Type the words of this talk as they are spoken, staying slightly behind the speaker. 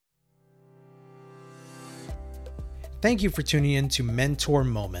Thank you for tuning in to Mentor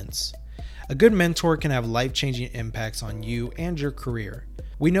Moments. A good mentor can have life-changing impacts on you and your career.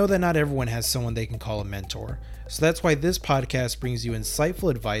 We know that not everyone has someone they can call a mentor, so that's why this podcast brings you insightful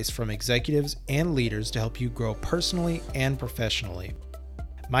advice from executives and leaders to help you grow personally and professionally.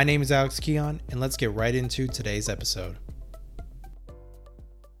 My name is Alex Keon, and let's get right into today's episode.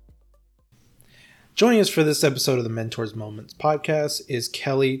 Joining us for this episode of the Mentors Moments podcast is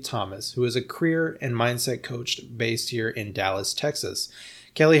Kelly Thomas, who is a career and mindset coach based here in Dallas, Texas.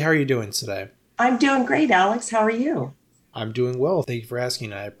 Kelly, how are you doing today? I'm doing great, Alex. How are you? I'm doing well. Thank you for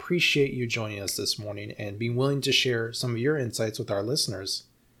asking. I appreciate you joining us this morning and being willing to share some of your insights with our listeners.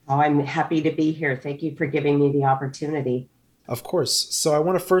 Oh, I'm happy to be here. Thank you for giving me the opportunity. Of course. So I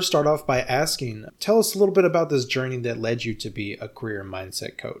want to first start off by asking, tell us a little bit about this journey that led you to be a career and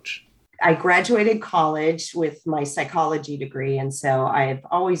mindset coach. I graduated college with my psychology degree, and so I've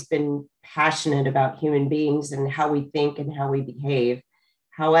always been passionate about human beings and how we think and how we behave.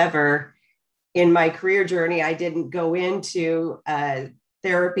 However, in my career journey, I didn't go into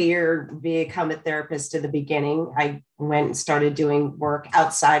therapy or become a therapist in the beginning. I went and started doing work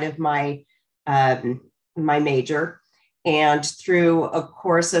outside of my major. And through a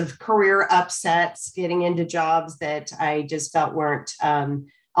course of career upsets, getting into jobs that I just felt weren't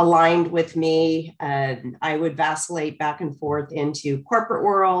aligned with me, I would vacillate back and forth into corporate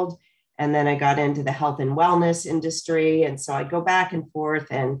world. And then I got into the health and wellness industry. And so I go back and forth.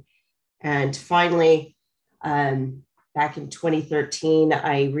 And finally, back in 2013,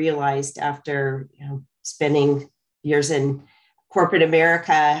 I realized after spending years in corporate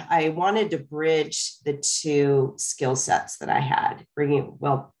America, I wanted to bridge the two skill sets that I had,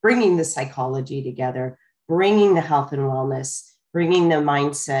 bringing the psychology together, bringing the health and wellness, bringing the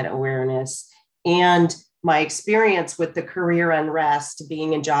mindset awareness, and my experience with the career unrest,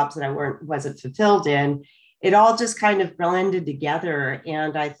 being in jobs that I wasn't fulfilled in. It all just kind of blended together.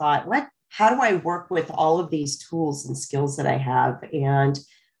 And I thought, how do I work with all of these tools and skills that I have? And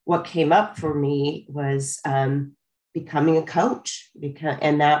what came up for me was becoming a coach,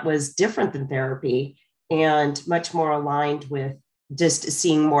 and that was different than therapy and much more aligned with just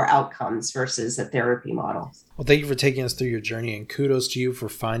seeing more outcomes versus a therapy model. Well, thank you for taking us through your journey, and kudos to you for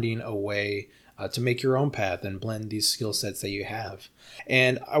finding a way to make your own path and blend these skill sets that you have.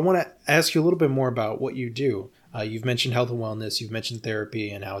 And I want to ask you a little bit more about what you do. You've mentioned health and wellness, you've mentioned therapy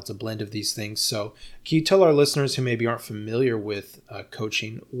and how it's a blend of these things. So can you tell our listeners who maybe aren't familiar with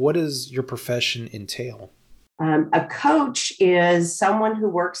coaching, what does your profession entail? A coach is someone who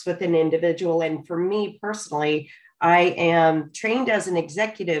works with an individual. And for me personally, I am trained as an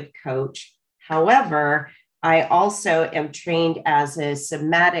executive coach. However, I also am trained as a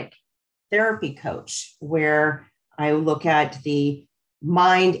somatic therapy coach, where I look at the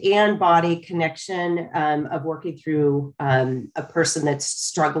mind and body connection of working through a person that's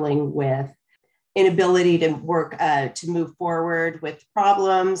struggling with inability to work, to move forward with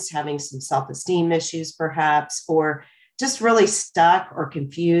problems, having some self-esteem issues perhaps, or just really stuck or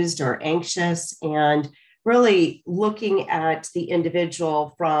confused or anxious, and really looking at the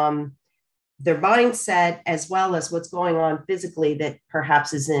individual from their mindset as well as what's going on physically that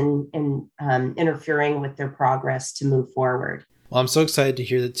perhaps is interfering with their progress to move forward. Well, I'm so excited to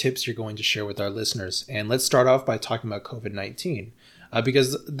hear the tips you're going to share with our listeners. And let's start off by talking about COVID-19.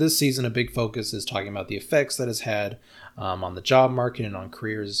 Because this season, a big focus is talking about the effects that it's had on the job market and on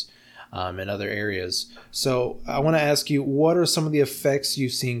careers and other areas. So I want to ask you, what are some of the effects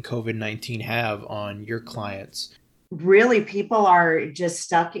you've seen COVID-19 have on your clients? Really, people are just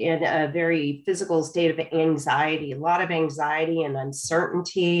stuck in a very physical state of anxiety, a lot of anxiety and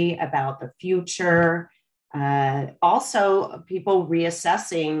uncertainty about the future. Also, people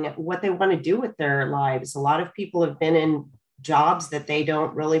reassessing what they want to do with their lives. A lot of people have been in jobs that they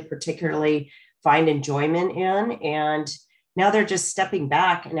don't really particularly find enjoyment in. And now they're just stepping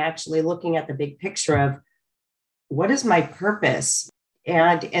back and actually looking at the big picture of what is my purpose?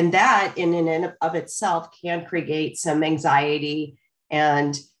 And that in and of itself can create some anxiety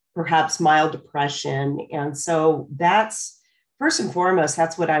and perhaps mild depression. And so that's first and foremost,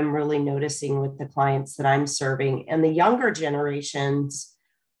 that's what I'm really noticing with the clients that I'm serving. And the younger generations,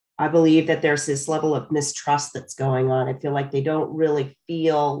 I believe that there's this level of mistrust that's going on. I feel like they don't really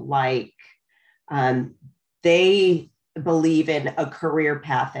feel like they believe in a career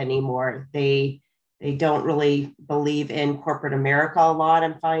path anymore. They don't really believe in corporate America a lot,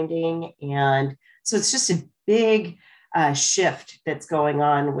 I'm finding. And so it's just a big shift that's going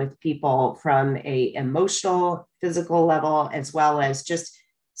on with people from a emotional, physical level, as well as just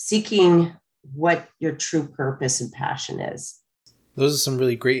seeking what your true purpose and passion is. Those are some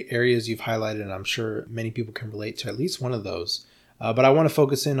really great areas you've highlighted, and I'm sure many people can relate to at least one of those. But I want to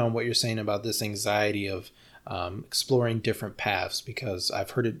focus in on what you're saying about this anxiety of exploring different paths, because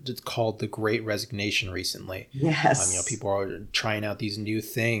I've heard it called the Great Resignation recently. Yes. People are trying out these new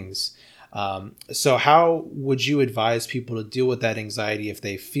things. So how would you advise people to deal with that anxiety if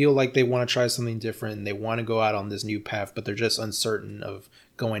they feel like they want to try something different and they want to go out on this new path, but they're just uncertain of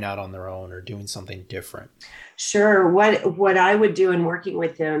going out on their own or doing something different? Sure. What I would do in working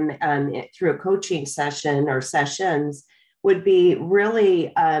with them through a coaching session or sessions would be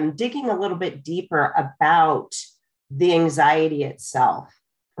really digging a little bit deeper about the anxiety itself.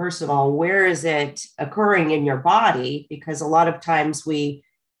 First of all, where is it occurring in your body? Because a lot of times we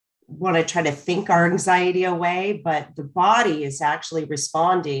want to try to think our anxiety away, but the body is actually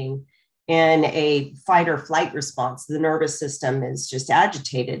responding in a fight or flight response. The nervous system is just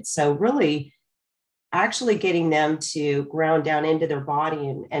agitated. So really actually getting them to ground down into their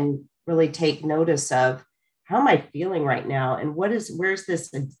body and really take notice of, how am I feeling right now? And where's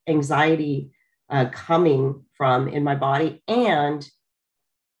this anxiety coming from in my body? And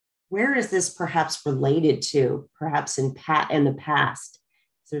where is this perhaps related to, perhaps in the past?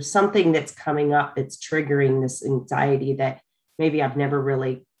 So there's something that's coming up that's triggering this anxiety that maybe I've never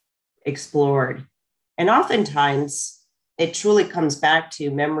really explored. And oftentimes it truly comes back to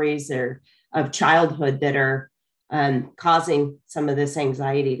memories of childhood that are causing some of this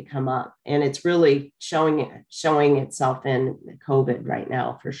anxiety to come up. And it's really showing itself in COVID right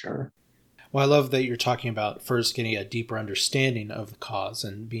now, for sure. Well, I love that you're talking about first getting a deeper understanding of the cause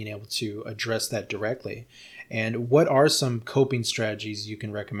and being able to address that directly. And what are some coping strategies you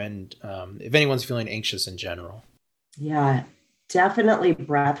can recommend if anyone's feeling anxious in general? Yeah, definitely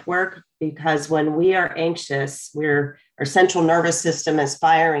breath work, because when we are anxious, our central nervous system is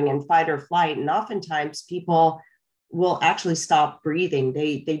firing in fight or flight. And oftentimes people will actually stop breathing.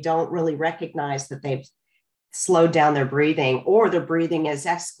 They don't really recognize that they've slowed down their breathing, or their breathing is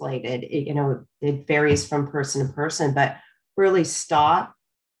escalated. It varies from person to person, but really stop,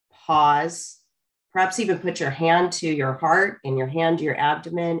 pause, perhaps even put your hand to your heart and your hand to your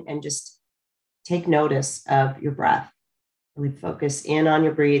abdomen and just take notice of your breath. Really focus in on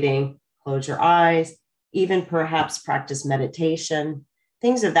your breathing, close your eyes, even perhaps practice meditation,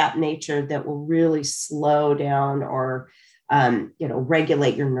 things of that nature that will really slow down or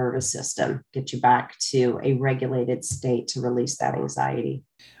regulate your nervous system, get you back to a regulated state to release that anxiety.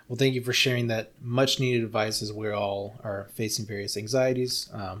 Well, thank you for sharing that much needed advice as we all are facing various anxieties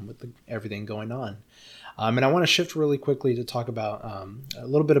with everything going on. And I want to shift really quickly to talk about a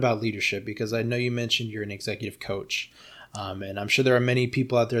little bit about leadership, because I know you mentioned you're an executive coach. And I'm sure there are many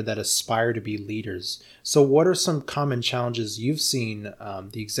people out there that aspire to be leaders. So what are some common challenges you've seen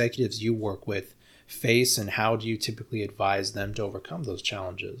the executives you work with face, and how do you typically advise them to overcome those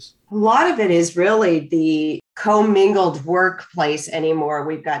challenges? A lot of it is really the commingled workplace anymore.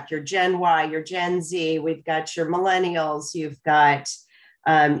 We've got your Gen Y, your Gen Z, we've got your millennials, you've got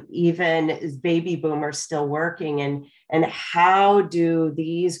even baby boomers still working. And how do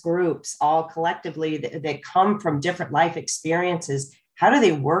these groups all collectively that come from different life experiences, how do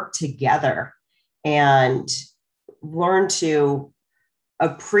they work together and learn to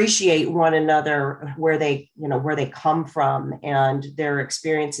appreciate one another, where they come from and their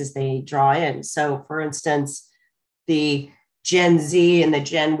experiences they draw in? So for instance, the Gen Z and the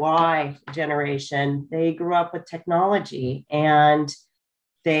Gen Y generation, they grew up with technology and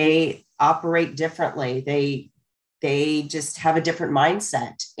they operate differently. They just have a different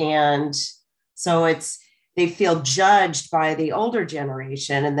mindset. And so they feel judged by the older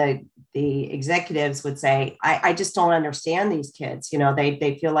generation, and the executives would say, I just don't understand these kids.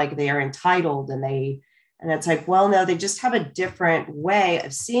 They feel like they are entitled, and it's like, well, no, they just have a different way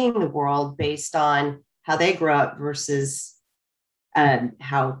of seeing the world based on how they grew up versus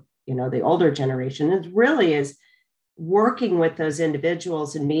how, the older generation. It really is working with those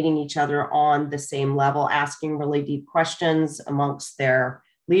individuals and meeting each other on the same level, asking really deep questions amongst their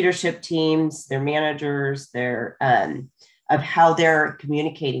leadership teams, their managers, of how they're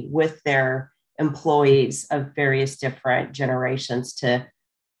communicating with their employees of various different generations, to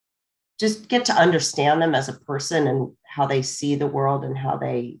just get to understand them as a person and how they see the world and how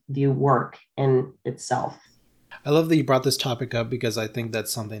they view work in itself. I love that you brought this topic up, because I think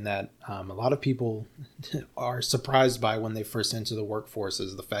that's something that a lot of people are surprised by when they first enter the workforce,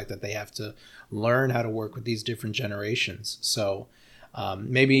 is the fact that they have to learn how to work with these different generations. So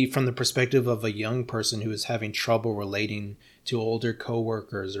maybe from the perspective of a young person who is having trouble relating to older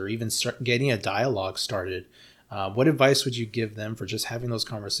coworkers, or even getting a dialogue started, what advice would you give them for just having those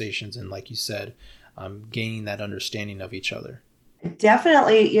conversations and, like you said, gaining that understanding of each other?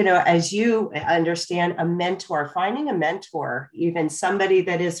 Definitely, as you understand, a mentor, finding a mentor, even somebody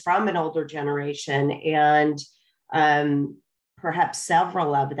that is from an older generation, and um, perhaps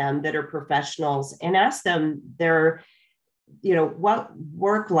several of them that are professionals, and ask them what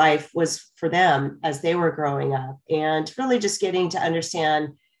work life was for them as they were growing up, and really just getting to understand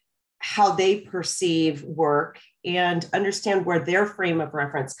how they perceive work and understand where their frame of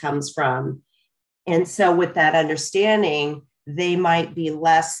reference comes from. And so, with that understanding, they might be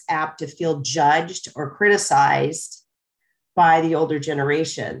less apt to feel judged or criticized by the older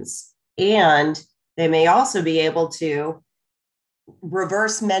generations. And they may also be able to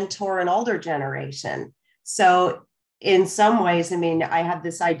reverse mentor an older generation. So, in some ways, I mean, I have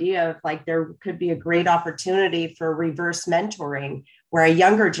this idea of like there could be a great opportunity for reverse mentoring where a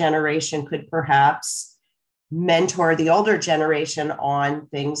younger generation could perhaps mentor the older generation on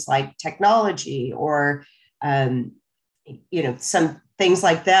things like technology or some things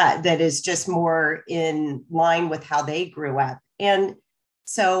like that is just more in line with how they grew up. And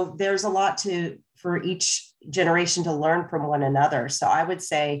so there's a lot for each generation to learn from one another. So I would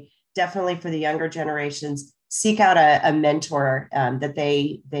say definitely for the younger generations, seek out a mentor that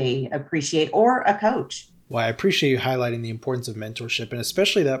they appreciate, or a coach. Well, I appreciate you highlighting the importance of mentorship, and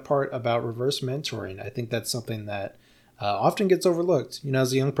especially that part about reverse mentoring. I think that's something that often gets overlooked.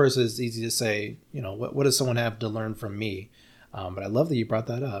 As a young person, it's easy to say, what does someone have to learn from me? But I love that you brought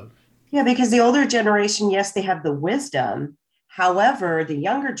that up. Yeah, because the older generation, yes, they have the wisdom. However, the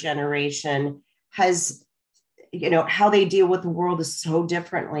younger generation has, how they deal with the world is so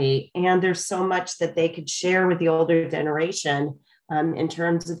differently. And there's so much that they could share with the older generation in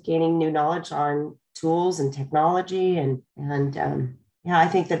terms of gaining new knowledge on tools and technology. Yeah, I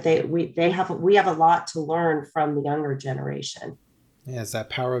think that we have a lot to learn from the younger generation. Yeah, it's that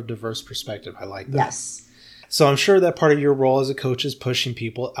power of diverse perspective. I like that. Yes. So I'm sure that part of your role as a coach is pushing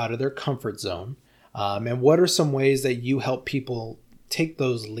people out of their comfort zone. And what are some ways that you help people take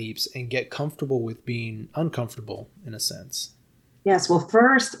those leaps and get comfortable with being uncomfortable in a sense? Yes. Well,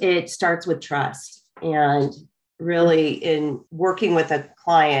 first, it starts with trust. And really, in working with a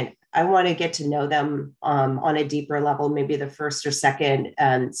client, I want to get to know them on a deeper level. Maybe the first or second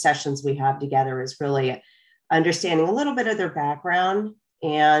sessions we have together is really understanding a little bit of their background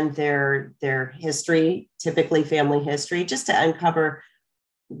and their history, typically family history, just to uncover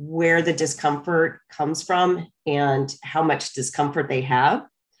where the discomfort comes from and how much discomfort they have.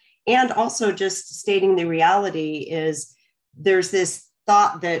 And also just stating the reality is there's this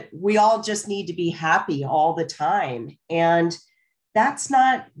thought that we all just need to be happy all the time. And that's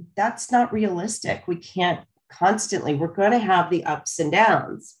not realistic. We can't constantly, we're going to have the ups and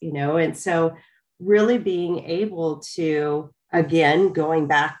downs, and so really being able to, again, going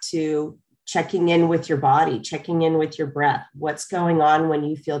back to checking in with your body, checking in with your breath, what's going on when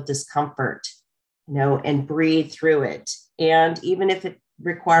you feel discomfort, and breathe through it. And even if it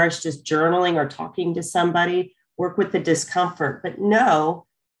requires just journaling or talking to somebody, work with the discomfort, but know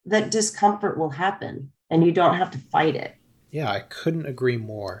that discomfort will happen and you don't have to fight it. Yeah, I couldn't agree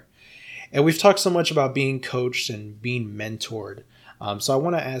more. And we've talked so much about being coached and being mentored. So I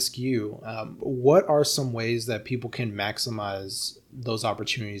want to ask you, what are some ways that people can maximize those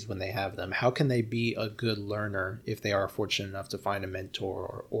opportunities when they have them? How can they be a good learner if they are fortunate enough to find a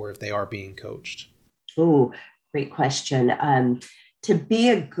mentor or if they are being coached? Oh, great question. To be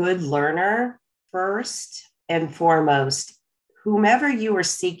a good learner, first and foremost, whomever you are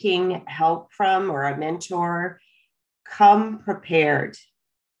seeking help from or a mentor, come prepared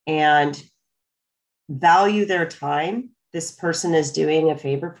and value their time. This person is doing a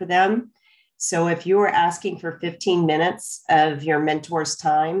favor for them. So if you are asking for 15 minutes of your mentor's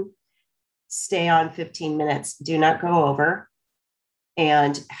time, stay on 15 minutes. Do not go over,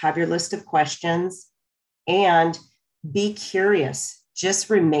 and have your list of questions and be curious. Just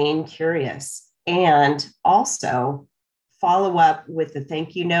remain curious. And also follow up with the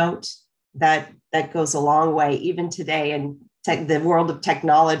thank you note. That goes a long way, even today in the world of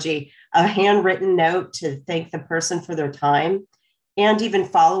technology, a handwritten note to thank the person for their time, and even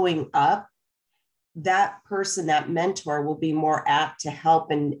following up. That person, that mentor, will be more apt to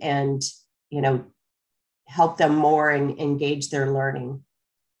help and help them more and engage their learning.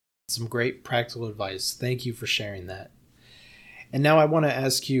 Some great practical advice. Thank you for sharing that. And now I want to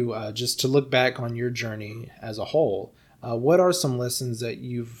ask you, just to look back on your journey as a whole, what are some lessons that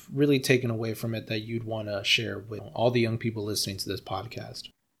you've really taken away from it that you'd want to share with all the young people listening to this podcast?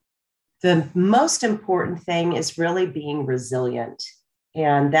 The most important thing is really being resilient.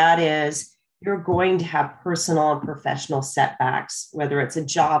 And that is, you're going to have personal and professional setbacks, whether it's a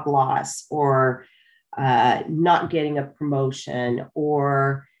job loss or not getting a promotion,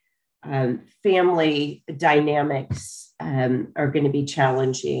 or family dynamics are going to be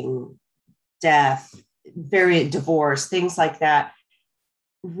challenging, death, divorce, things like that.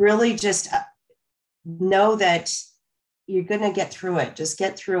 Really just know that you're going to get through it. Just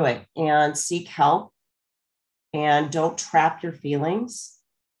get through it and seek help, and don't trap your feelings,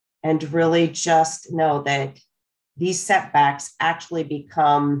 and really just know that these setbacks actually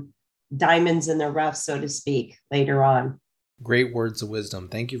become diamonds in the rough, so to speak, later on. Great words of wisdom.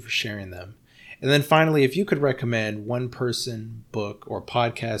 Thank you for sharing them. And then finally, if you could recommend one person, book, or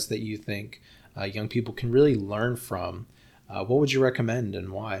podcast that you think young people can really learn from, what would you recommend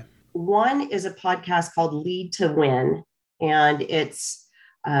and why? One is a podcast called Lead to Win, and it's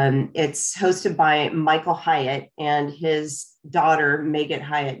hosted by Michael Hyatt and his daughter, Megan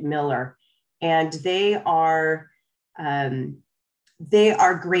Hyatt Miller. And they are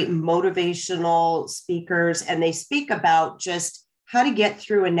great motivational speakers, and they speak about just how to get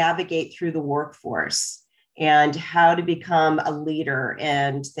through and navigate through the workforce and how to become a leader.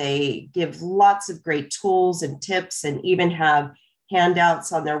 And they give lots of great tools and tips, and even have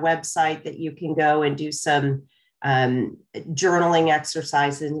handouts on their website that you can go and do some journaling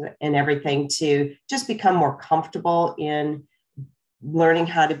exercises and everything to just become more comfortable in learning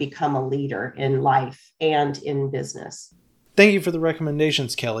how to become a leader in life and in business. Thank you for the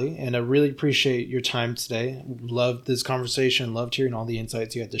recommendations, Kelly, and I really appreciate your time today. Loved this conversation, loved hearing all the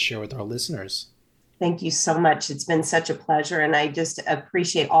insights you had to share with our listeners. Thank you so much. It's been such a pleasure, and I just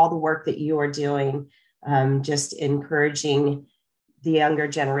appreciate all the work that you are doing, just encouraging the younger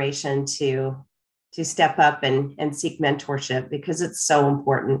generation to step up and seek mentorship, because it's so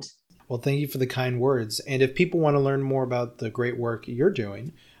important. Well, thank you for the kind words. And if people want to learn more about the great work you're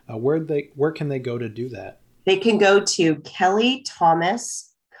doing, where can they go to do that? They can go to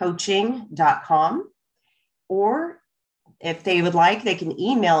kellythomascoaching.com, or if they would like, they can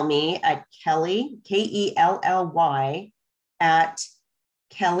email me at Kelly, Kelly, at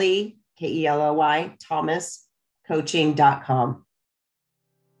Kelly, Kelly, thomascoaching.com.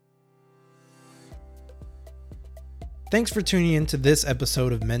 Thanks for tuning in to this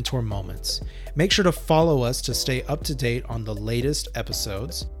episode of Mentor Moments. Make sure to follow us to stay up to date on the latest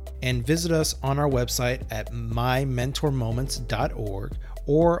episodes, and visit us on our website at mymentormoments.org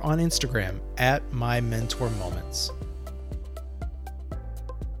or on Instagram at mymentormoments.